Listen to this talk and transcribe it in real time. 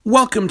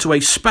Welcome to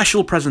a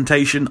special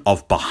presentation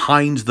of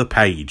Behind the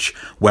Page,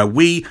 where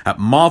we at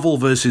Marvel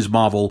vs.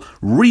 Marvel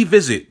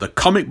revisit the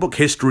comic book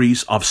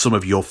histories of some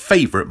of your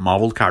favourite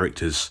Marvel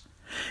characters.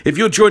 If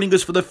you're joining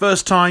us for the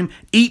first time,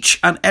 each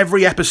and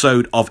every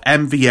episode of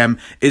MVM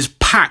is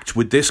packed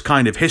with this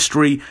kind of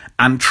history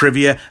and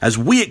trivia as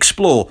we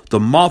explore the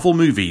Marvel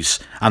movies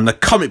and the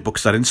comic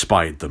books that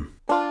inspired them.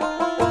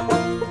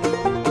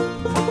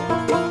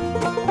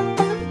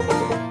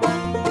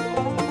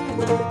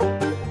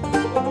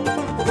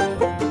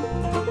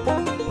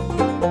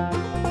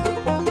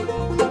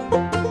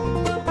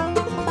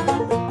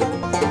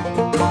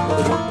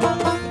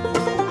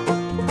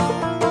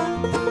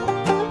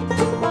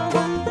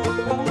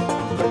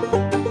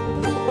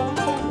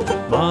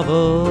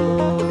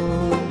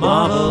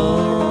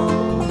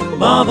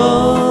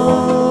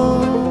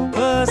 Marvel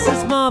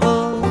versus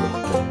Marvel.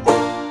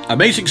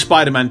 Amazing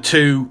Spider-Man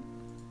 2,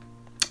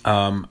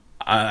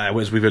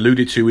 as we've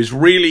alluded to, is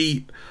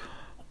really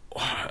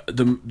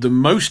the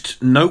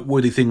most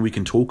noteworthy thing we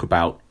can talk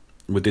about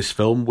with this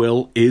film,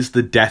 Will, is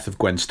the death of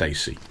Gwen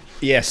Stacy.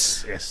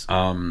 Yes.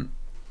 And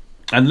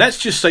let's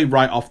just say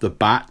right off the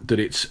bat that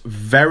it's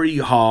very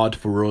hard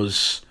for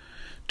us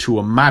to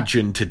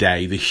imagine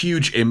today the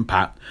huge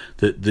impact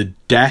that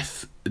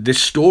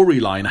this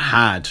storyline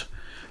had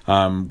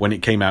when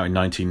it came out in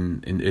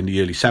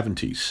the early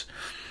 70s.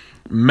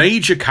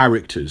 Major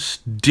characters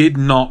did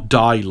not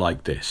die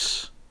like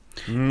this.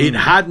 It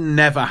had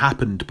never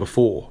happened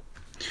before,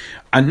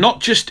 and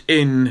not just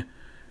in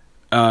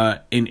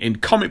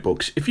comic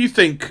books. If you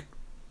think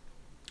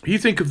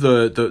of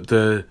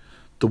the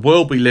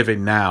world we live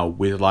in now,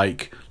 with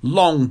like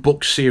long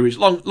book series,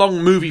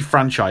 long movie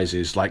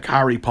franchises like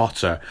Harry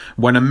Potter,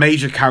 when a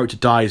major character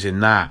dies in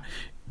that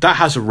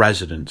has a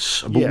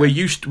resonance. But we're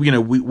used to,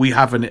 we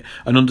have an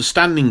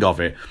understanding of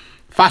it.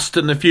 Fast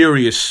and the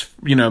Furious,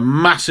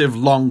 massive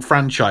long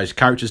franchise,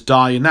 characters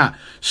die in that.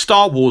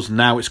 Star Wars,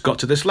 now it's got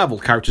to this level,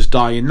 characters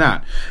die in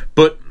that.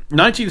 But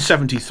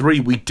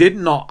 1973, we did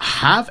not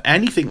have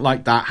anything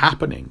like that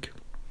happening.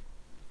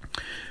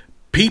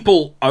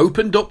 People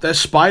opened up their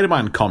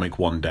Spider-Man comic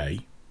one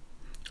day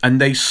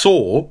and they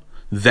saw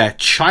their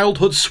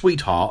childhood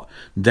sweetheart,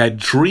 their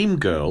dream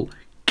girl,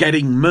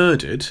 getting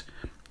murdered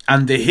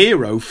and the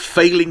hero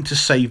failing to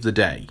save the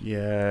day.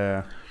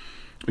 Yeah.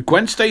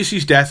 Gwen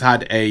Stacy's death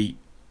had a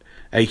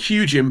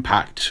huge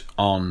impact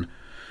on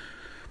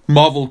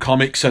Marvel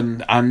Comics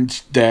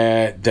and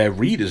their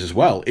readers as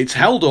well. It's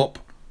held up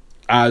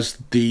as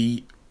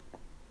the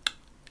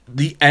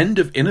end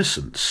of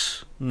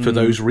innocence for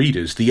those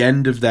readers, the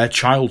end of their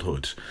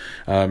childhood.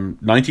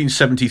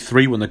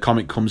 1973, when the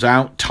comic comes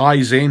out,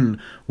 ties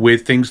in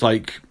with things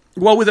like,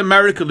 with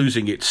America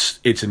losing its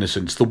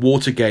innocence, the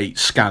Watergate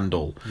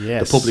scandal.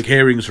 Yes. The public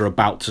hearings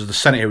the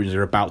Senate hearings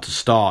are about to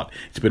start.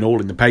 It's been all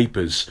in the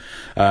papers.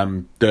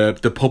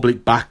 The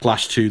public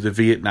backlash to the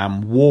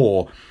Vietnam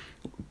War,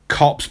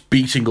 cops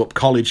beating up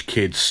college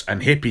kids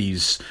and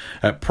hippies,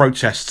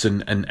 protests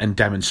and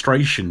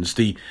demonstrations,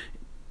 the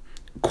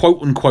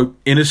quote-unquote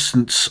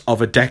innocence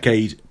of a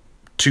decade,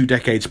 2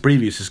 decades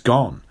previous is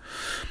gone.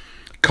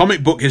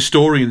 Comic book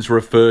historians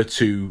refer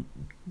to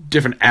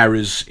different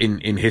eras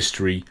in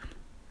history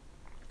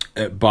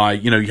by,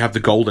 you have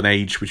the Golden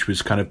Age, which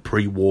was kind of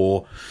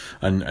pre-war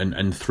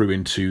and through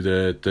into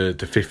the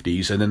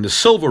 50s, and then the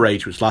Silver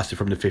Age, which lasted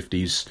from the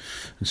 50s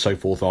and so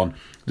forth on.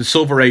 The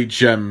Silver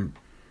Age kind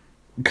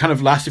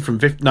of lasted from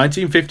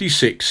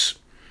 1956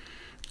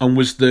 and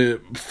was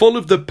full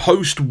of the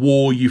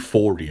post-war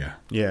euphoria.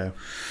 Yeah.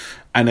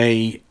 And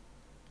a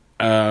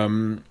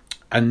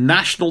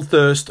national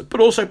thirst, but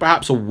also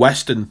perhaps a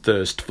Western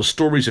thirst for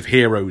stories of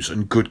heroes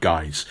and good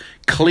guys.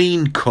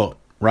 Clean cut,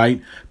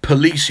 right?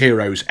 Police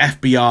heroes,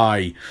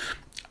 FBI,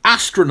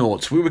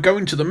 astronauts. We were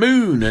going to the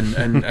moon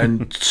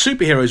and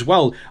superheroes.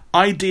 Well,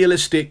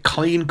 idealistic,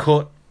 clean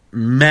cut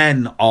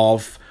men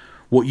of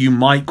what you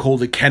might call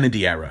the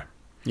Kennedy era.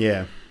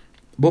 Yeah.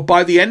 But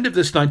by the end of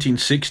this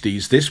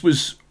 1960s, this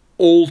was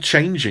all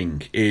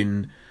changing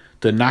in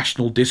the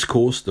national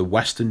discourse, the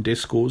Western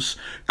discourse.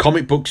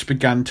 Comic books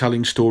began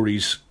telling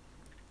stories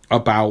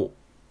about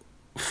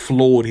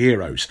flawed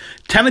heroes.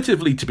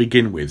 Tentatively to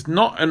begin with,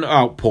 not an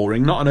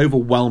outpouring, not an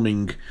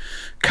overwhelming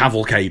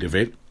cavalcade of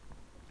it,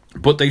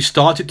 but they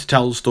started to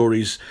tell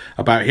stories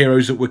about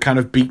heroes that were kind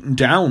of beaten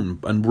down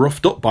and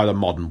roughed up by the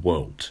modern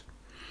world.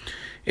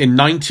 In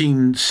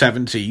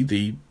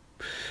 1970,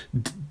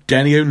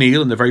 Denny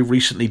O'Neil and the very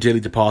recently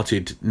dearly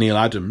departed Neil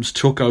Adams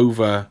took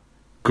over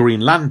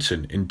Green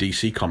Lantern in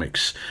DC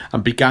Comics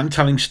and began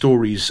telling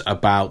stories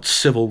about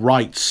civil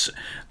rights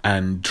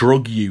and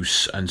drug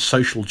use and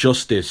social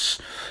justice,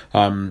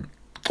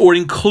 or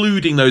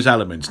including those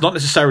elements. Not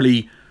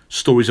necessarily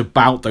stories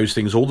about those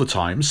things all the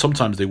time,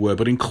 sometimes they were,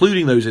 but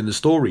including those in the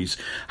stories.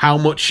 How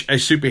much a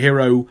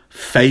superhero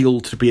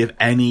failed to be of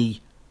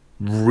any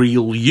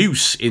real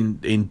use in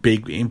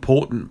big,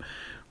 important,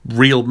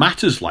 real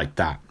matters like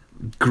that.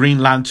 Green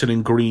Lantern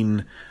and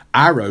Green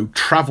Arrow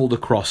travelled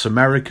across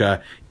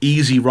America,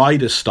 Easy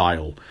Rider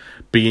style,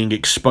 being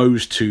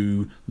exposed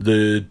to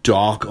the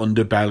dark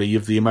underbelly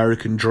of the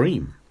American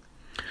dream.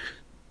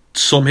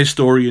 Some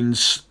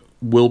historians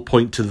will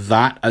point to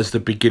that as the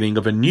beginning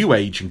of a new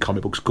age in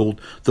comic books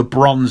called the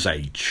Bronze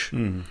Age.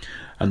 And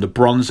the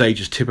Bronze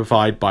Age is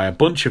typified by a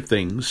bunch of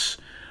things,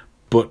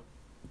 but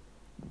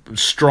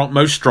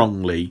most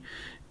strongly,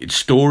 it's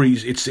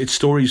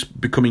stories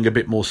becoming a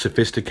bit more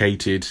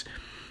sophisticated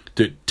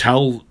that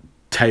tell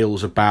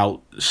tales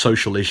about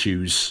social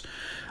issues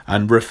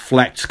and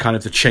reflect kind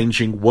of the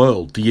changing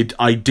world. The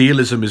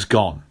idealism is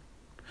gone,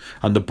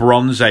 and the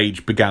Bronze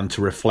Age began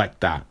to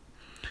reflect that.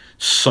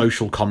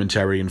 Social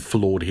commentary and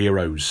flawed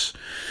heroes.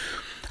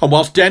 And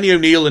whilst Denny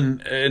O'Neil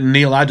and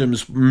Neil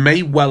Adams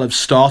may well have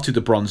started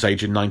the Bronze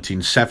Age in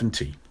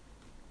 1970,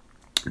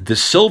 the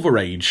Silver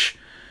Age,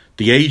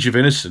 the Age of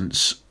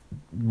Innocence,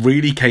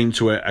 really came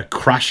to a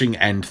crashing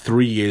end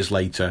 3 years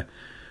later,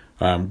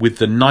 with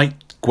the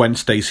night Gwen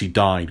Stacy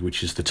died,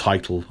 which is the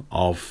title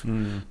of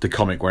the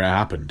comic where it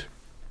happened.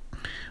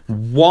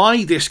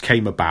 Why this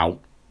came about,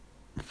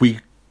 we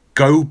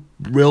go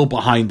real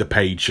behind the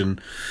page and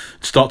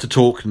start to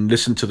talk and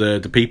listen to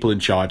the people in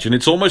charge, and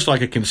it's almost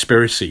like a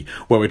conspiracy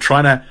where we're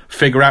trying to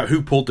figure out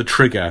who pulled the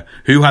trigger,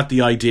 who had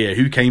the idea,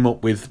 who came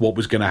up with what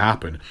was going to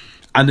happen.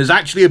 And there's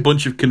actually a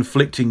bunch of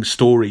conflicting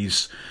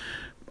stories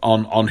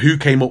on who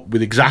came up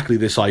with exactly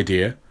this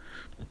idea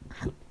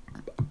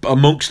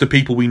amongst the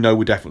people we know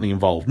were definitely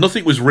involved.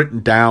 Nothing was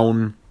written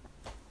down,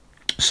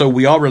 so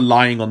we are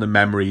relying on the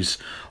memories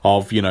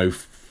of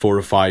 4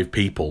 or 5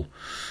 people.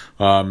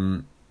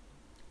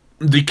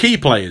 The key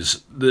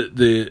players,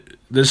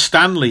 there's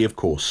Stan Lee, of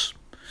course.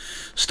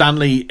 Stan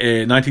Lee,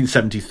 in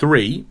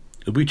 1973,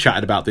 we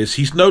chatted about this.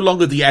 He's no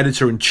longer the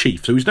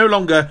editor-in-chief, so he's no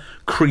longer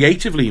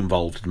creatively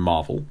involved in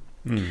Marvel.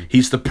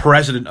 He's the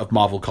president of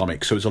Marvel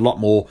Comics, so it's a lot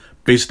more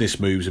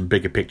business moves and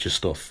bigger picture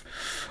stuff.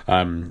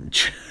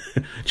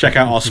 Check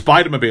out our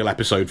Spider-Mobile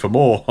episode for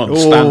more on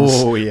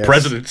Stan's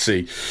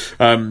presidency.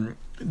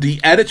 The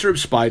editor of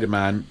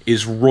Spider-Man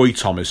is Roy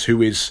Thomas,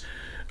 who is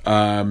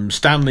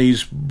Stan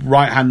Lee's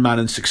right-hand man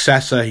and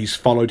successor. He's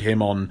followed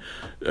him on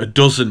a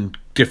dozen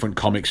different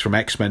comics from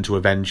X-Men to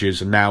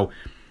Avengers, and now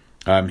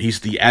he's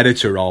the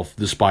editor of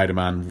the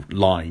Spider-Man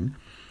line.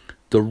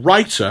 The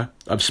writer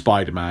of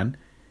Spider-Man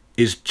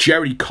is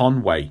Jerry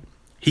Conway.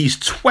 He's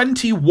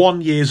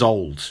 21 years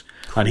old,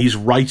 and he's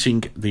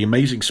writing The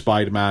Amazing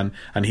Spider-Man,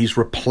 and he's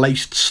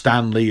replaced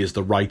Stan Lee as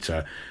the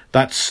writer.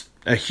 That's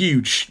a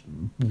huge,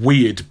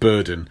 weird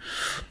burden.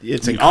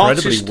 It's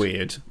incredibly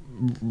weird.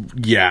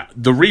 Yeah,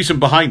 the reason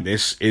behind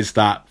this is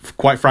that,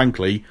 quite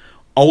frankly,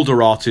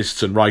 older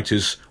artists and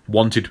writers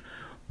wanted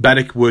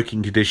better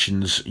working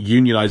conditions,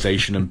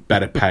 unionization, and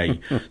better pay.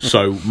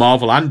 So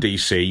Marvel and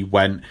DC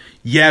went,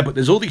 yeah, but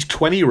there's all these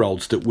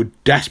 20-year-olds that would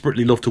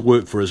desperately love to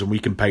work for us, and we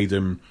can pay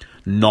them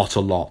not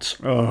a lot.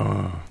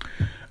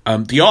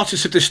 The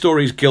artist of this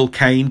story is Gil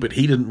Kane, but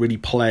he didn't really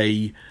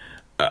play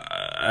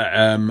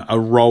a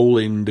role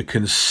in the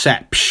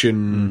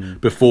conception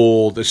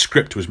before the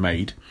script was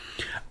made.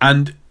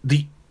 And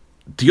the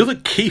other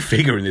key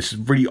figure in this,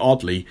 really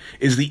oddly,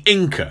 is the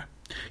inker.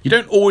 You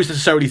don't always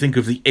necessarily think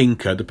of the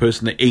inker, the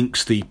person that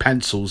inks the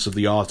pencils of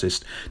the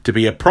artist, to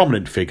be a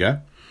prominent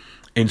figure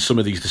in some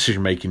of these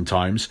decision-making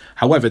times.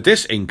 However,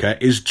 this inker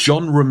is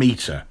John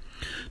Romita.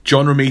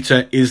 John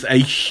Romita is a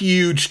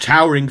huge,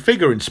 towering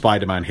figure in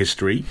Spider-Man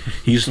history.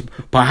 He's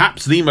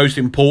perhaps the most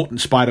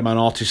important Spider-Man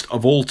artist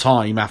of all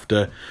time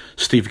after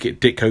Steve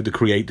Ditko, the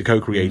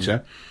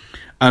co-creator.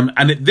 And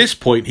at this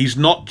point, he's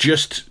not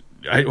just...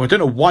 I don't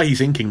know why he's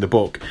inking the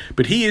book,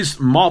 but he is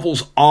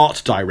Marvel's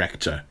art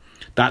director.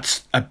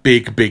 That's a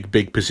big, big,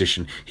 big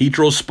position. He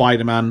draws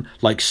Spider-Man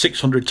like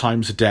 600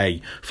 times a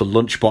day for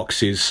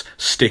lunchboxes,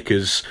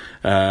 stickers,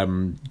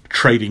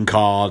 trading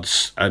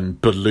cards, and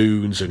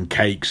balloons and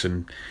cakes,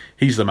 and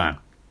he's the man.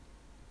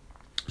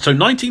 So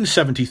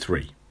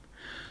 1973.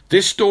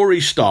 This story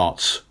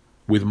starts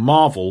with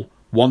Marvel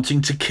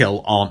wanting to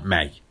kill Aunt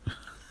May.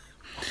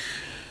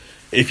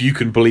 If you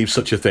can believe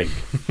such a thing.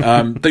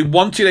 They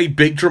wanted a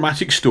big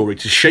dramatic story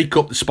to shake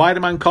up the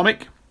Spider-Man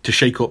comic, to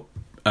shake up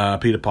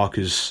Peter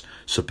Parker's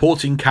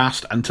supporting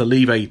cast, and to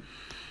leave a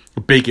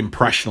big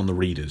impression on the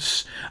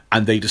readers.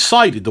 And they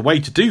decided the way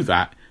to do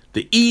that,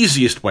 the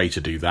easiest way to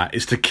do that,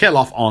 is to kill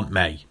off Aunt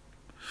May.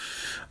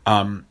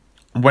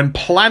 When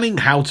planning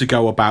how to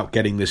go about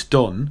getting this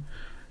done,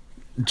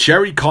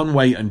 Jerry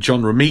Conway and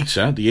John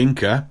Romita, the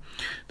inker,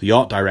 the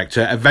art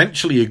director,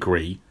 eventually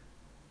agree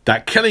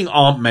that killing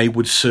Aunt May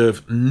would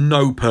serve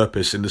no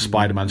purpose in the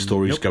Spider-Man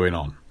stories going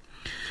on.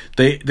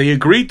 They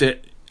agreed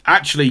that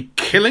actually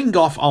killing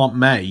off Aunt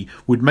May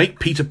would make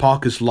Peter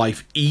Parker's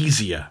life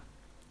easier.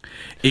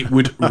 It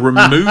would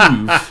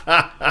remove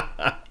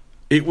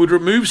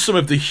some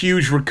of the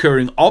huge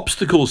recurring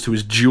obstacles to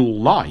his dual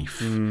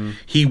life.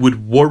 He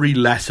would worry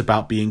less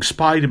about being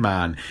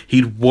Spider-Man.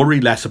 He'd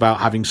worry less about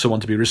having someone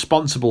to be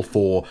responsible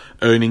for,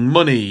 earning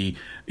money.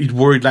 He'd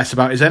worry less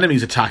about his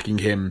enemies attacking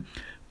him.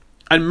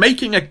 And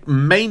making a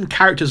main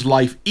character's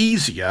life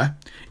easier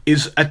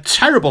is a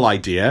terrible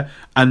idea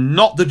and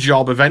not the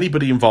job of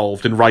anybody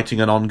involved in writing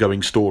an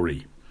ongoing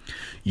story.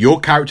 Your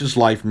character's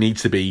life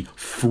needs to be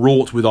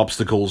fraught with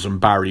obstacles and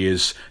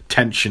barriers,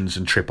 tensions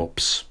and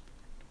trip-ups.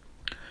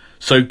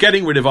 So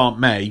getting rid of Aunt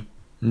May,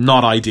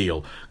 not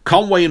ideal.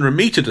 Conway and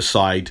Romita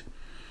decide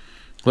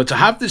that to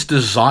have this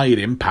desired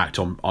impact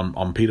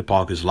on Peter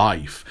Parker's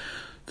life,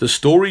 the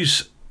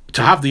stories,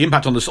 to have the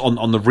impact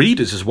on the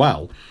readers as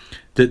well,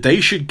 that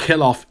they should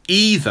kill off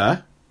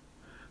either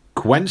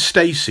Gwen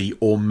Stacy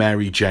or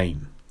Mary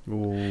Jane.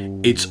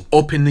 Ooh. It's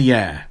up in the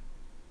air.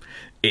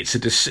 It's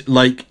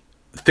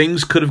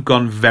things could have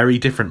gone very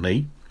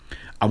differently,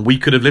 and we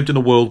could have lived in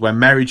a world where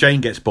Mary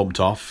Jane gets bumped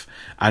off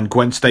and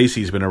Gwen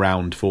Stacy's been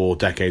around for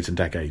decades and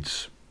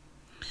decades.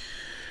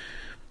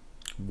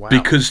 Wow.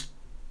 Because,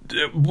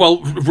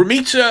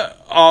 Romita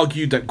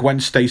argued that Gwen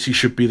Stacy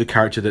should be the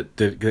character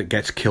that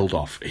gets killed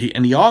off.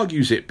 He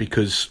argues it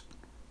because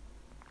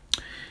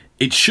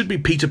it should be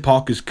Peter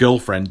Parker's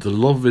girlfriend, the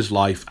love of his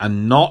life,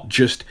 and not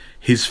just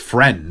his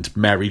friend,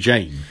 Mary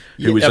Jane,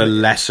 who is a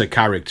lesser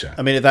character.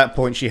 I mean, at that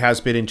point, she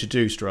has been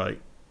introduced, right?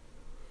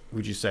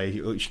 Would you say?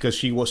 Because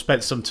she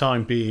spent some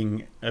time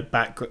being a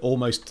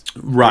almost...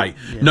 Right.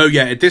 Yeah. No,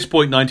 yeah, at this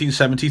point,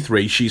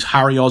 1973, she's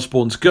Harry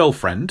Osborn's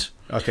girlfriend.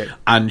 Okay.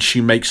 And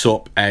she makes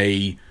up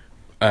a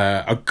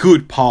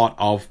good part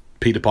of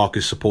Peter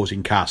Parker's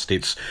supporting cast.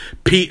 It's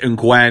Pete and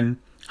Gwen,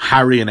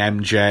 Harry and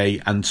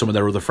MJ, and some of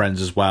their other friends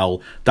as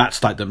well.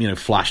 That's like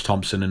Flash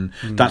Thompson, and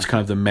that's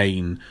kind of the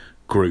main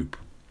group.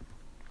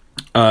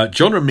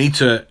 John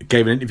Romita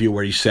gave an interview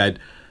where he said,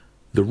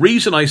 "The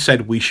reason I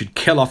said we should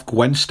kill off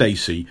Gwen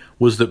Stacy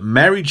was that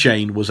Mary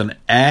Jane was an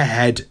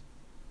airhead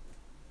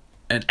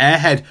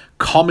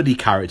comedy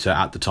character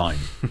at the time.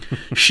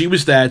 She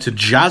was there to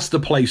jazz the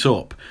place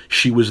up.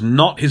 She was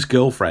not his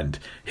girlfriend.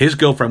 His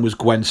girlfriend was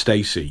Gwen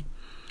Stacy.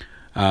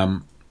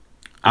 And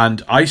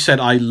I said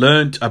I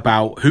learnt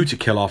about who to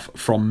kill off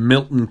from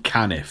Milton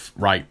Caniff."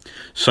 Right.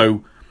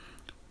 So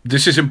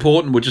this is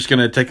important. We're just going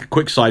to take a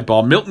quick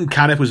sidebar. Milton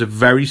Caniff was a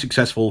very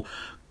successful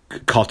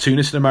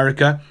cartoonist in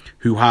America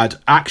who had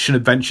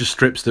action-adventure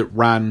strips that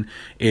ran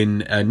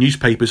in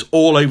newspapers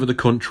all over the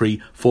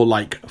country for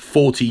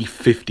 40,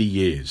 50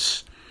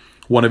 years.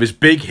 One of his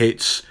big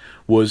hits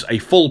was a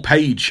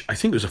full-page, I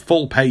think it was a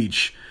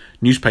full-page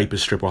newspaper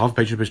strip or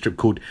half-page newspaper strip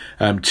called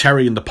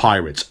Terry and the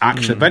Pirates,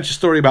 action-adventure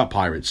story about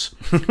pirates.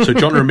 So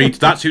John Romita,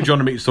 that's who John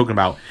Romita is talking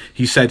about.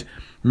 He said,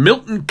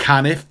 Milton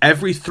Caniff,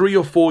 every 3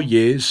 or 4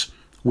 years,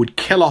 would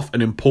kill off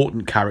an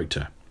important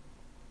character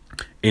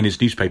in his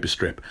newspaper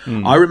strip.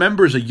 I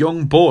remember as a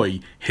young boy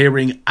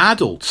hearing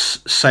adults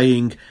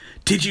saying,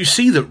 "Did you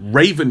see that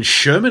Raven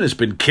Sherman has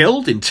been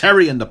killed in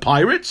Terry and the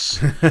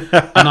Pirates?"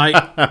 And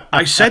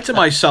I said to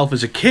myself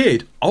as a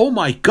kid, oh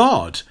my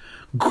God,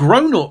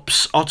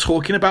 grown-ups are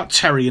talking about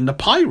Terry and the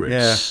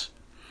Pirates.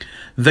 Yeah.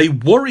 They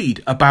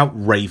worried about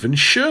Raven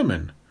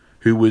Sherman,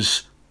 who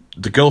was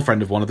the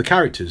girlfriend of one of the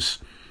characters.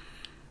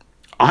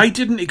 I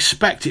didn't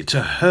expect it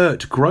to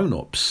hurt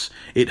grown-ups.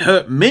 It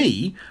hurt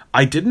me.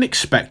 I didn't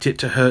expect it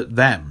to hurt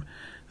them.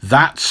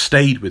 That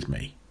stayed with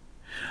me.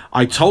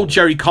 I told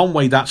Jerry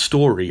Conway that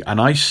story,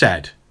 and I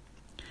said,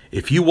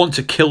 if you want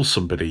to kill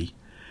somebody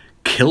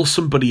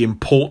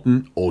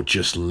important or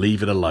just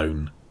leave it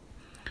alone.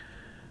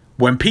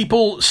 When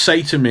people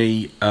say to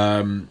me,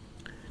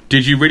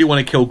 did you really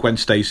want to kill Gwen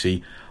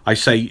Stacy? I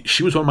say,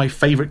 she was one of my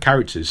favourite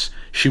characters.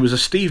 She was a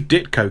Steve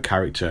Ditko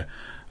character.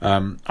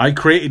 I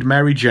created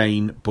Mary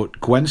Jane, but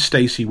Gwen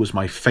Stacy was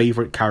my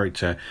favourite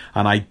character,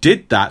 and I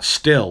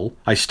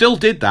still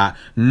did that,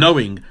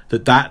 knowing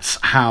that that's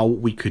how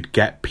we could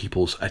get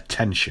people's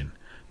attention.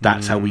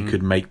 That's how we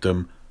could make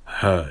them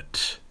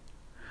hurt.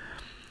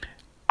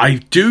 I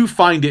do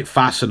find it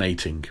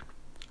fascinating,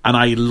 and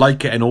I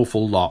like it an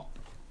awful lot,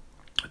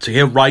 to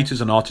hear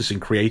writers and artists and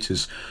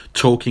creators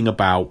talking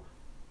about,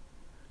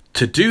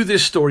 to do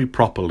this story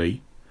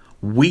properly,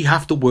 we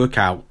have to work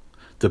out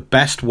the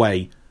best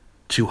way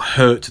to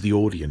hurt the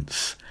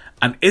audience.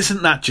 And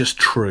isn't that just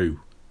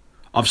true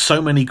of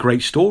so many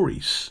great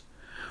stories?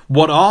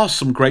 What are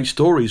some great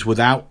stories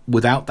without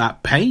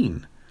that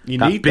pain? You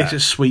need that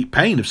bittersweet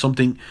pain of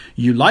something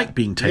you like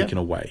being taken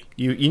away.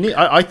 You need.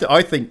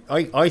 I think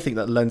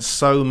that lends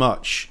so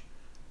much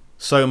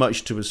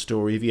to a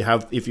story if you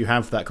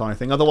have that kind of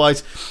thing.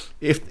 Otherwise,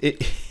 if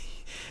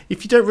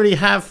you don't really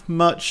have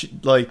much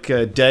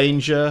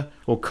danger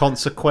or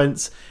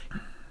consequence,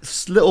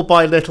 little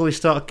by little you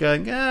start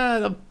going,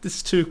 this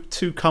is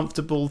too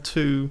comfortable,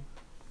 too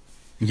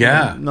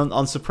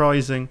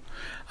unsurprising.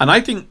 And I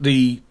think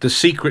the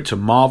secret to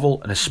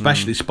Marvel, and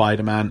especially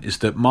Spider-Man, is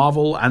that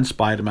Marvel and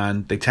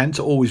Spider-Man, they tend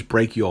to always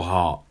break your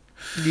heart.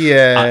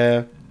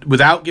 Yeah.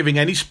 Without giving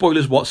any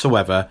spoilers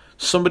whatsoever,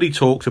 somebody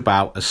talked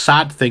about a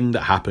sad thing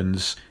that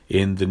happens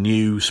in the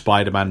new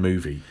Spider-Man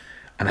movie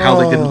and how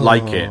they didn't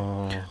like it.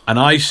 And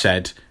I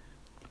said,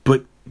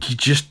 but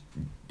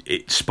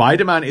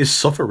Spider-Man is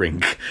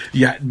suffering.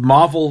 Yeah,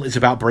 Marvel is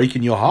about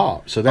breaking your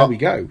heart. So there we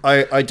go.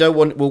 I don't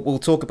want. We'll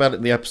talk about it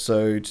in the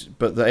episode.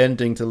 But the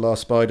ending to the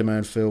last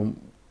Spider-Man film,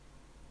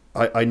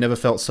 I never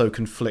felt so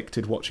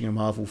conflicted watching a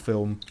Marvel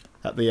film.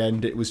 At the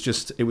end, it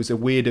was a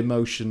weird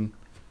emotion.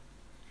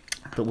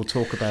 But we'll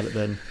talk about it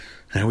then.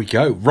 There we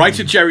go.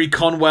 Writer Jerry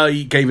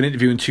Conway gave an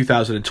interview in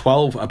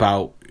 2012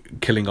 about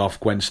killing off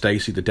Gwen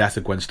Stacy, the death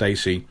of Gwen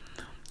Stacy,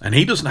 and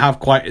he doesn't have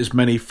quite as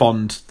many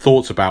fond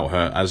thoughts about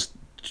her as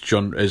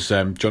John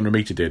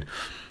Romita did.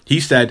 He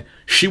said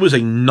she was a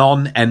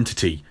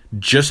non-entity,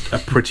 just a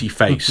pretty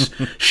face.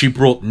 She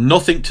brought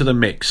nothing to the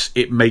mix.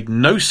 It made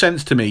no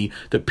sense to me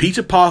that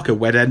Peter Parker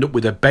would end up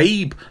with a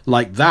babe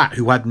like that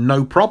who had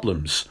no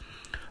problems.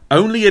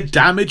 Only a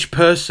damaged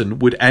person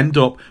would end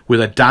up with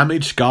a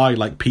damaged guy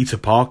like Peter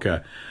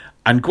Parker.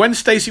 And Gwen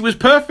Stacy was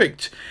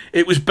perfect.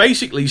 It was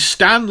basically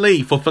Stan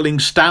Lee fulfilling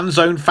Stan's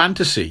own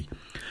fantasy.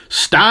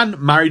 Stan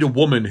married a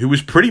woman who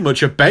was pretty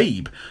much a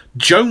babe.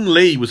 Joan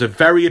Lee was a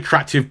very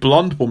attractive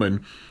blonde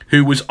woman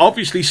who was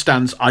obviously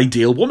Stan's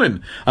ideal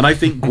woman. And I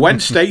think Gwen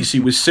Stacy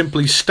was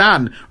simply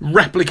Stan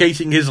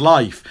replicating his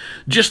life,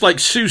 just like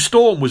Sue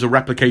Storm was a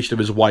replication of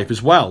his wife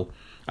as well.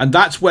 And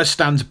that's where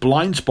Stan's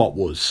blind spot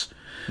was.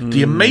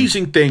 The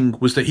amazing thing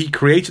was that he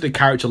created a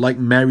character like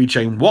Mary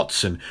Jane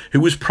Watson,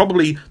 who was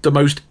probably the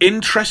most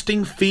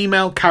interesting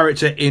female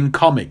character in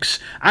comics,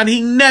 and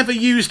he never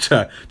used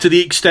her to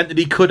the extent that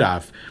he could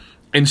have.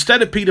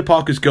 Instead of Peter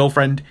Parker's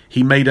girlfriend,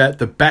 he made her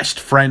the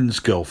best friend's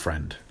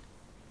girlfriend.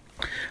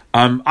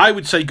 I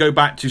would say go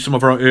back to some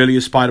of our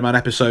earlier Spider-Man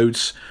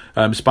episodes,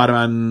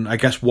 Spider-Man, I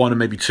guess 1 and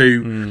maybe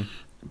 2,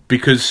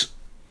 because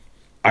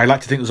I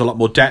like to think there's a lot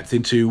more depth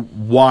into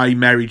why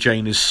Mary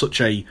Jane is such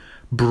a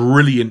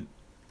brilliant,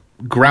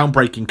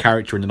 groundbreaking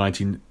character in the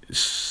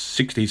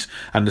 1960s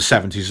and the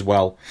 70s as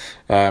well.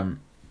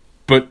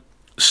 But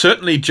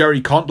certainly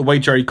the way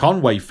Jerry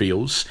Conway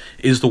feels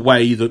is the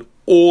way that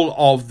all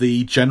of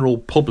the general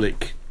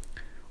public,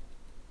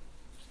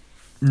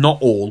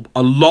 not all,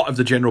 a lot of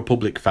the general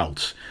public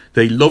felt.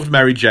 They loved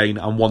Mary Jane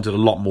and wanted a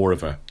lot more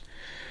of her.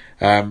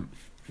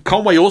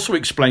 Conway also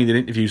explained in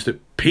interviews that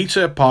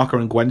Peter Parker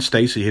and Gwen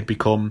Stacy had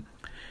become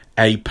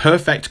a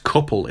perfect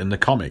couple in the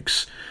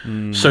comics.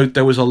 So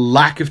there was a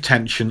lack of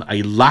tension,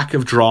 a lack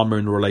of drama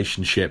in the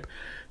relationship.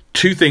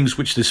 Two things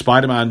which the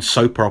Spider-Man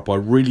soap opera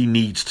really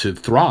needs to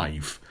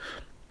thrive.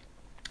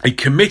 A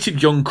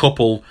committed young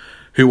couple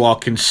who are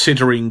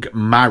considering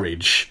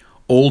marriage,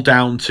 all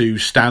down to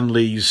Stan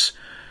Lee's,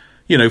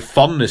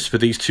 fondness for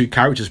these two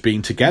characters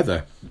being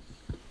together.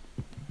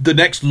 The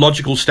next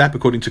logical step,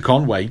 according to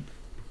Conway,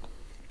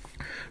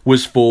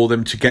 was for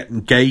them to get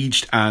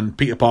engaged and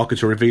Peter Parker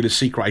to reveal his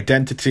secret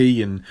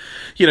identity and,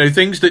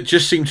 things that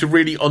just seem to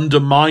really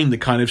undermine the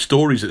kind of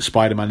stories that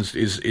Spider-Man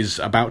is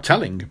about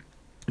telling.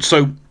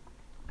 So,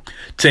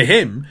 to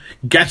him,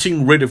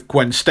 getting rid of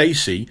Gwen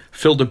Stacy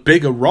filled a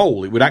bigger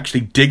role. It would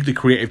actually dig the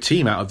creative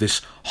team out of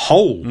this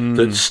hole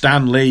that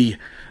Stan Lee,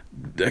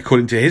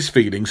 according to his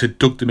feelings, had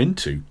dug them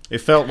into. It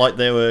felt like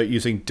they were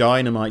using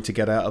dynamite to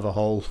get out of a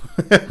hole.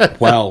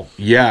 Well,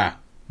 yeah.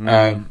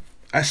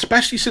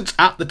 Especially since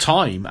at the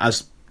time,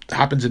 as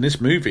happens in this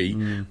movie,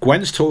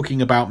 Gwen's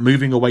talking about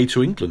moving away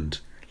to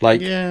England.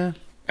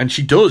 And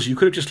she does. You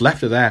could have just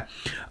left her there.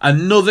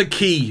 Another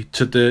key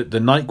to the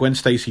night Gwen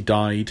Stacy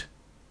died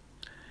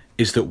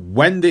is that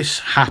when this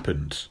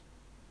happened,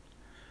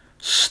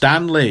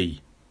 Stan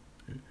Lee,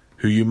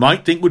 who you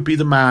might think would be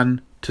the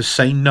man to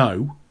say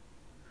no,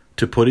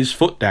 to put his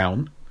foot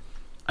down,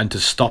 and to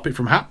stop it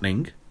from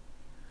happening,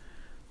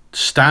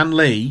 Stan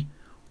Lee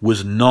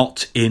was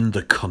not in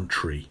the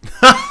country.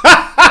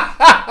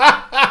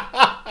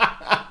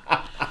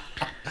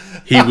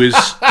 He was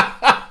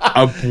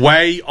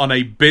away on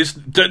a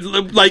business.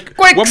 Quick,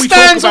 when we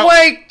Stan's talk about,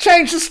 away.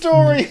 Change the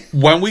story.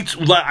 When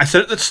I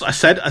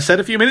said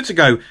a few minutes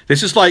ago,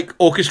 this is like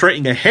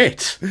orchestrating a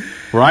hit,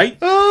 right?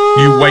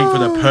 You wait for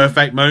the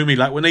perfect moment,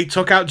 like when they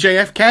took out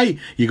JFK.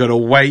 You got to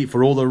wait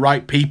for all the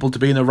right people to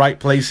be in the right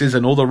places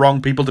and all the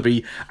wrong people to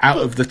be out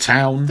of the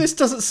town. This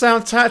doesn't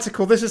sound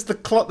tactical. This is the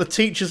clock. The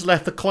teacher's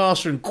left the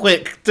classroom.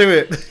 Quick, do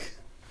it.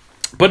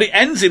 But it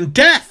ends in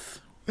death,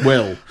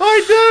 Will.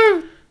 I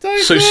do.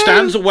 So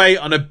Stan's away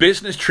on a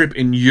business trip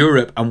in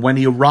Europe, and when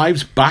he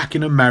arrives back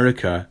in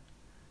America,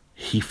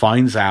 he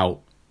finds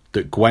out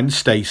that Gwen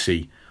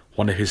Stacy,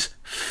 one of his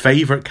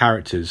favourite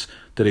characters,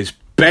 that is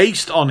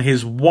based on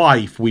his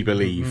wife, we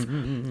believe,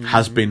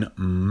 has been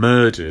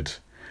murdered.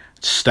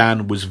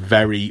 Stan was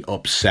very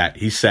upset.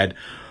 He said,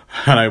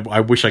 and I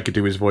wish I could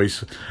do his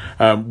voice,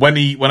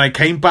 when I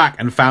came back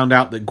and found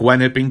out that Gwen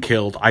had been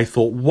killed, I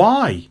thought,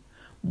 why?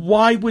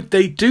 Why would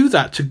they do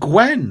that to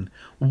Gwen?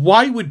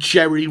 Why would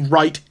Jerry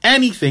write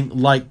anything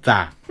like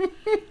that?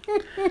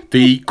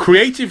 The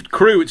creative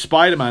crew at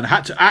Spider-Man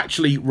had to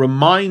actually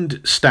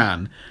remind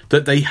Stan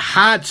that they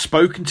had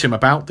spoken to him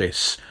about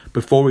this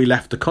before he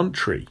left the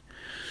country.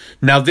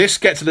 Now, this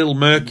gets a little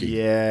murky.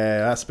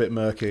 Yeah, that's a bit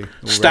murky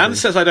already. Stan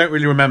says, I don't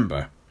really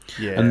remember.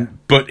 Yeah.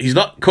 But he's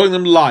not calling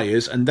them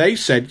liars, and they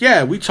said,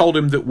 yeah, we told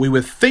him that we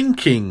were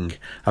thinking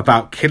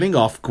about killing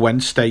off Gwen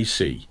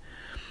Stacy.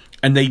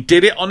 And they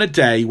did it on a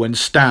day when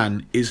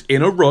Stan is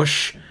in a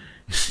rush.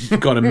 He's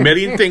got a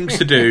million things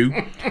to do,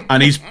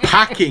 and he's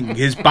packing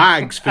his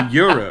bags for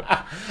Europe.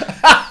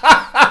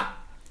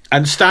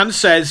 And Stan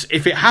says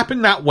if it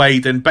happened that way,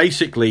 then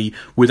basically,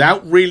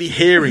 without really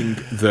hearing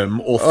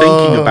them or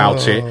thinking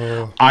about it,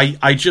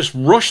 I just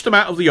rushed them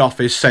out of the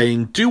office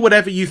saying, do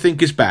whatever you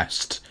think is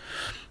best,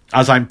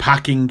 as I'm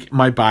packing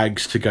my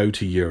bags to go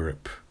to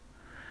Europe.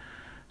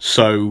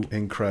 So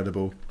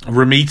incredible.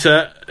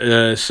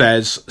 Romita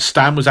says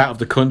Stan was out of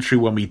the country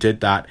when we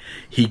did that.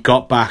 He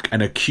got back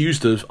and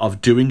accused us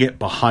of doing it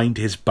behind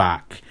his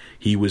back.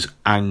 He was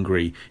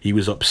angry. He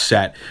was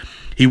upset.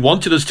 He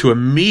wanted us to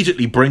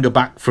immediately bring her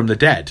back from the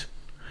dead.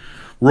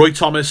 Roy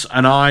Thomas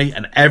and I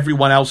and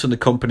everyone else in the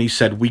company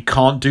said, we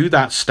can't do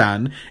that,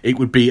 Stan. It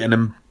would be an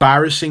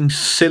embarrassing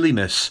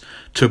silliness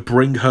to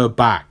bring her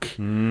back.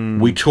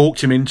 We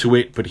talked him into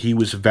it, but he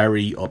was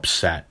very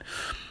upset.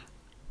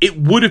 It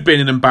would have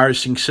been an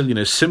embarrassing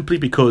silliness simply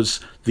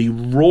because the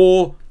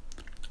raw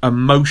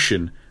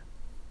emotion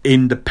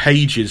in the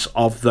pages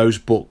of those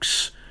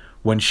books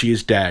when she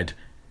is dead,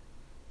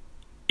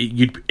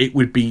 it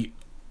would be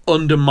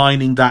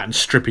undermining that and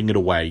stripping it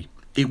away.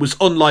 It was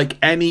unlike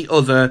any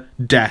other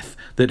death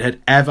that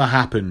had ever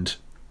happened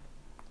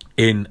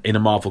in a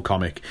Marvel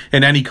comic,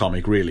 in any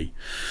comic really.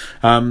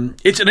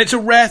 It's a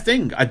rare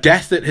thing, a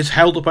death that has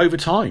held up over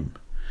time.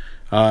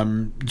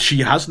 She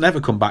has never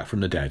come back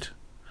from the dead.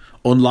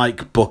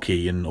 Unlike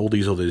Bucky and all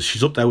these others,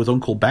 she's up there with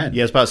Uncle Ben.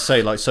 Yeah, I was about to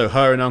say, so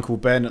her and Uncle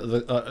Ben.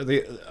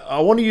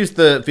 I want to use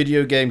the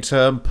video game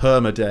term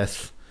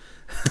permadeath.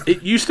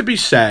 It used to be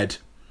said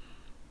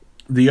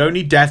the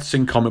only deaths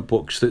in comic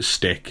books that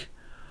stick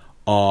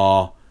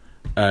are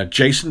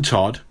Jason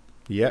Todd,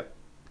 yep,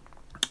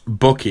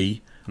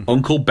 Bucky,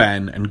 Uncle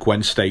Ben, and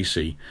Gwen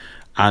Stacy.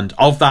 And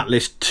of that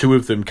list, 2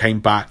 of them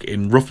came back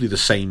in roughly the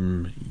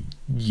same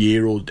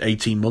year or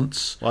 18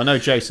 months. Well, I know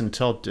Jason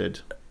Todd did.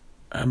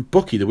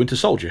 Bucky, the Winter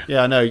Soldier.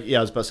 Yeah, I know. Yeah,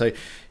 I was about to say.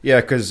 Yeah,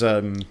 because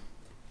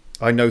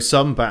I know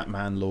some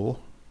Batman lore.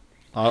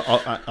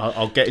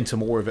 I'll get into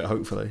more of it,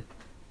 hopefully.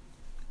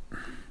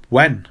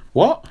 When?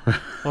 What? Well,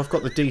 I've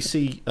got the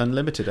DC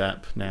Unlimited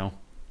app now.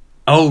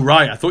 Oh,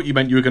 right. I thought you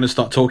meant you were going to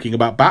start talking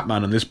about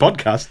Batman on this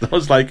podcast. I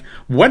was like,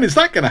 when is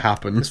that going to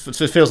happen?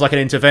 It feels like an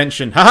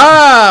intervention.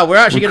 Ha-ha! We're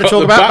actually going to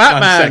talk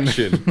about Batman.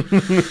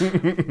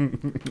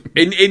 Section.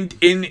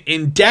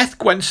 in Death,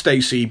 Gwen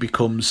Stacy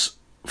becomes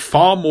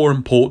far more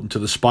important to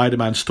the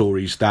Spider-Man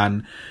stories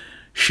than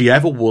she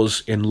ever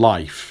was in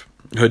life.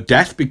 Her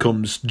death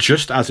becomes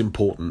just as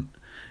important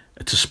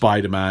to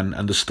Spider-Man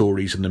and the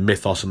stories and the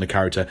mythos and the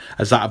character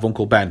as that of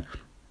Uncle Ben.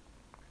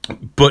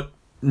 But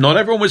not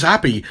everyone was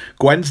happy.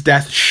 Gwen's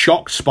death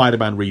shocked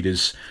Spider-Man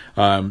readers.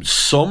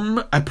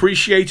 Some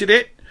appreciated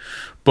it,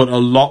 but a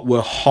lot were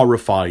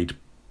horrified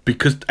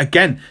because,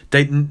 again,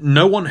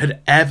 no one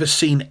had ever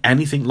seen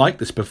anything like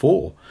this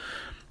before.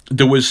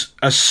 There was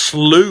a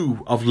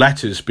slew of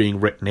letters being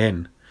written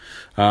in,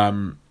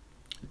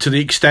 to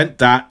the extent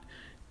that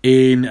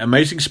in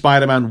Amazing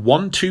Spider-Man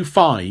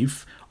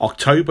 125,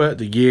 October,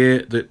 the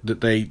year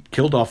that they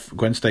killed off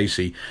Gwen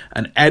Stacy,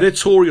 an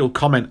editorial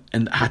comment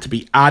had to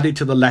be added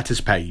to the letters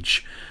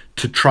page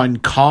to try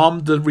and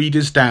calm the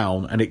readers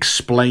down and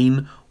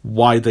explain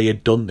why they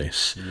had done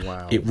this.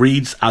 Wow. It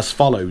reads as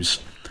follows.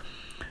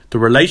 The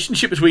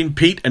relationship between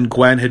Pete and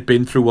Gwen had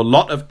been through a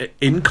lot of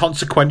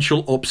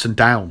inconsequential ups and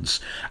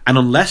downs, and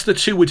unless the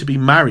two were to be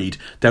married,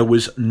 there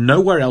was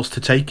nowhere else to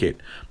take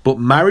it. But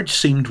marriage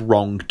seemed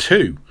wrong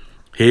too.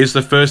 Here's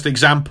the first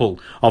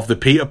example of the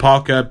Peter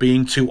Parker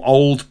being too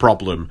old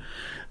problem.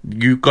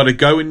 You've got to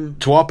go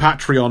into our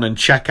Patreon and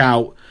check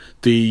out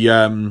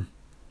the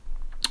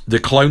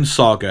Clone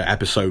Saga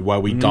episode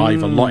where we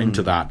dive a lot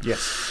into that.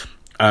 Yes.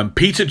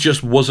 Peter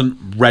just wasn't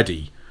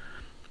ready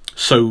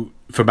for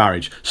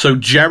marriage. So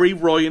Jerry,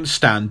 Roy, and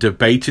Stan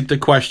debated the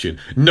question.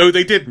 No,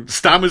 they didn't.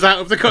 Stan was out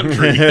of the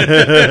country. and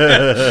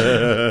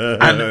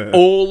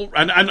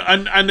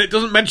it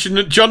doesn't mention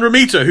that John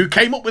Romita, who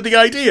came up with the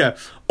idea,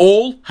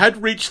 all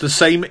had reached the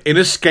same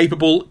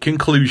inescapable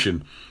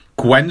conclusion.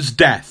 Gwen's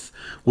death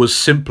was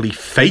simply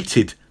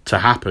fated to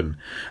happen.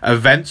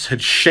 Events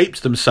had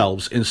shaped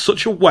themselves in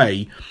such a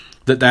way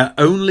that their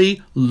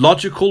only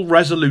logical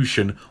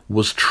resolution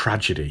was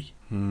tragedy.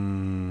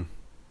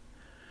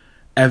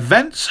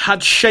 Events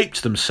had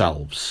shaped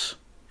themselves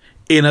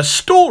in a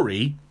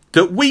story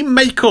that we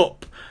make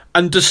up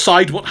and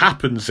decide what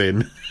happens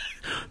in.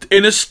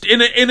 in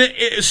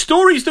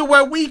stories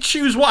where we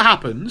choose what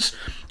happens,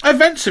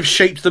 events have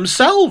shaped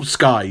themselves,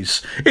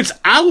 guys. It's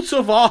out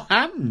of our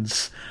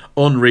hands.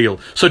 Unreal.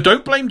 So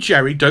don't blame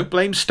Jerry, don't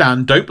blame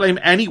Stan, don't blame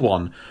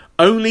anyone.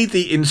 Only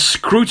the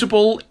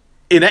inscrutable,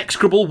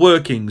 inexorable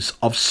workings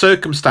of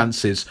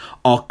circumstances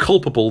are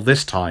culpable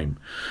this time.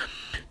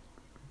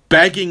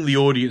 Begging the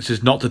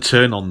audiences not to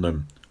turn on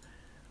them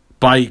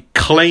by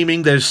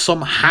claiming there's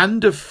some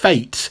hand of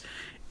fate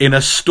in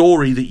a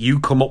story that you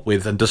come up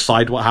with and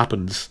decide what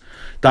happens.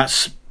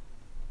 That's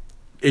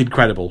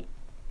incredible.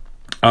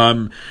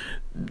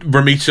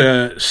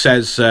 Romita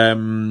says,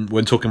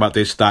 when talking about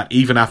this, that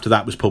even after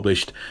that was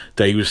published,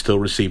 they were still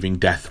receiving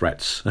death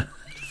threats.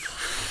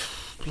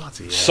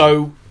 Bloody hell.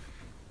 So,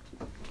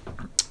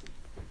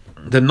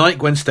 the night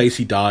Gwen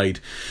Stacy died,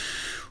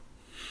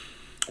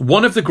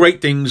 one of the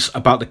great things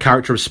about the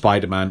character of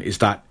Spider-Man is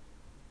that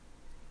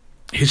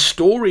his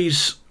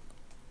stories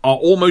are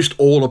almost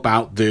all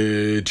about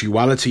the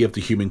duality of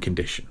the human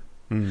condition.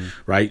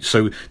 Right,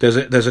 so there's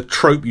a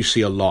trope you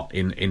see a lot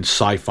in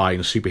sci-fi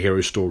and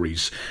superhero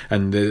stories,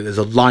 and there's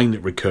a line that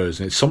recurs,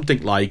 and it's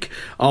something like,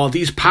 "Oh,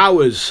 these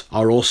powers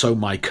are also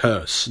my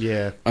curse."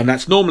 Yeah, and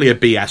that's normally a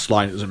BS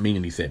line. It doesn't mean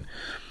anything.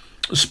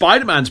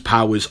 Spider-Man's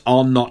powers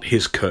are not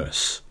his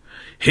curse.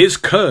 His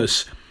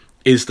curse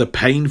is the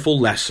painful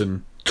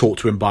lesson taught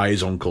to him by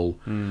his uncle.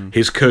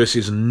 His curse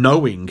is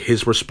knowing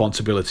his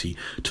responsibility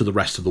to the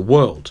rest of the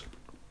world,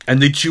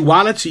 and the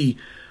duality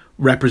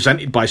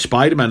represented by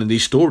Spider-Man in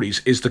these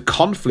stories is the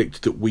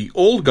conflict that we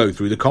all go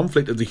through, the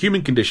conflict of the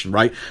human condition,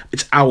 right?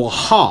 It's our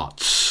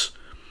hearts,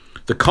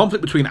 the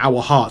conflict between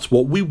our hearts,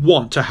 what we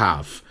want to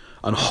have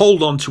and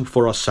hold on to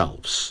for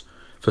ourselves,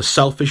 for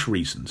selfish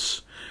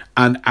reasons,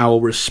 and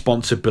our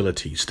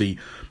responsibilities, the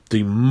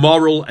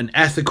moral and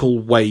ethical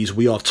ways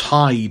we are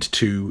tied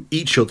to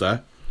each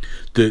other,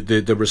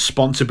 the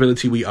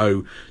responsibility we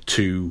owe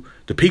to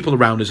the people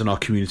around us in our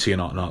community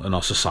and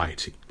our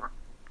society.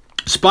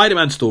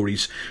 Spider-Man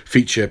stories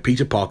feature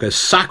Peter Parker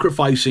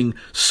sacrificing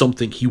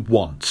something he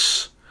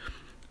wants.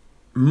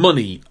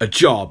 Money, a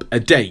job,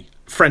 a date,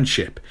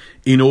 friendship,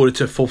 in order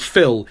to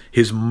fulfill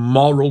his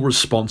moral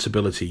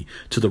responsibility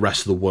to the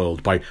rest of the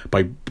world by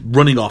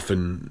running off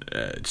and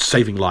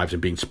saving lives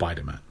and being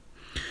Spider-Man.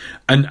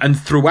 And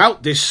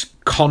throughout this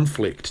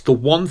conflict, the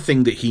one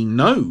thing that he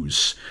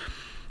knows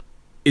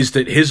is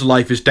that his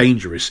life is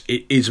dangerous.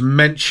 It is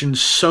mentioned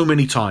so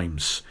many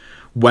times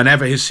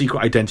whenever his secret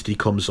identity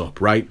comes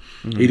up, right?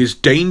 It is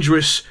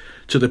dangerous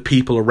to the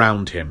people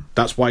around him.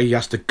 That's why he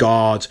has to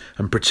guard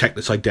and protect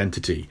this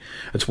identity.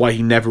 That's why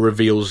he never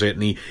reveals it,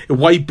 and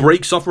why he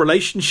breaks off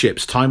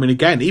relationships time and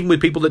again, even with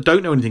people that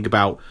don't know anything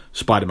about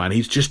Spider-Man.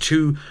 He's just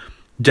too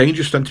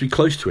dangerous for them to be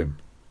close to him.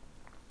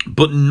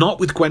 But not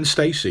with Gwen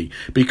Stacy,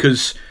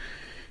 because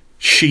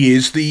she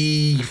is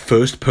the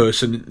first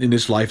person in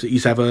his life that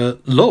he's ever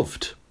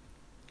loved.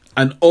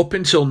 And up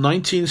until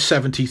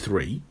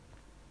 1973...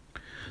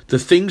 the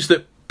things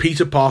that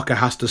Peter Parker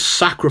has to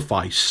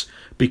sacrifice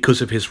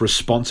because of his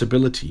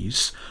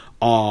responsibilities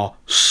are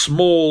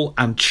small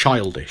and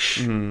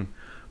childish.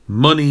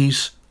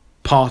 Monies,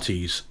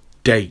 parties,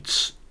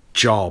 dates,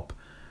 job,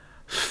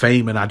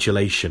 fame and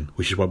adulation,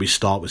 which is where we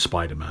start with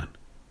Spider-Man.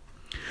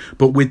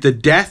 But with the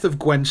death of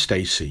Gwen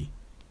Stacy,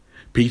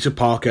 Peter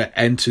Parker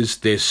enters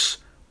this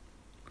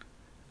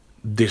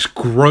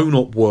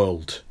grown-up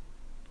world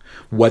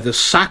where the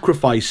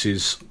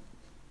sacrifices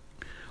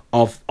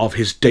of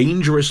his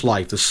dangerous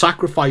life, the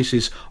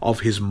sacrifices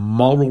of his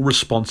moral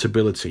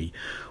responsibility,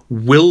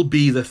 will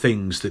be the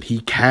things that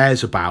he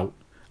cares about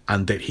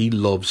and that he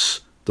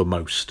loves the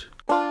most.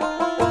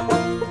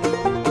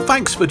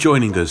 Thanks for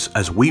joining us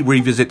as we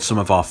revisit some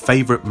of our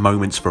favourite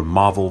moments from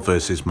Marvel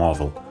vs.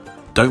 Marvel.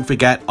 Don't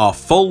forget, our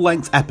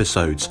full-length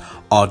episodes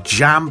are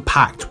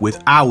jam-packed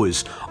with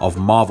hours of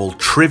Marvel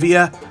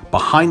trivia,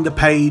 behind the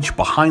page,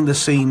 behind the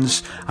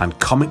scenes, and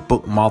comic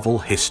book Marvel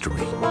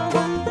history.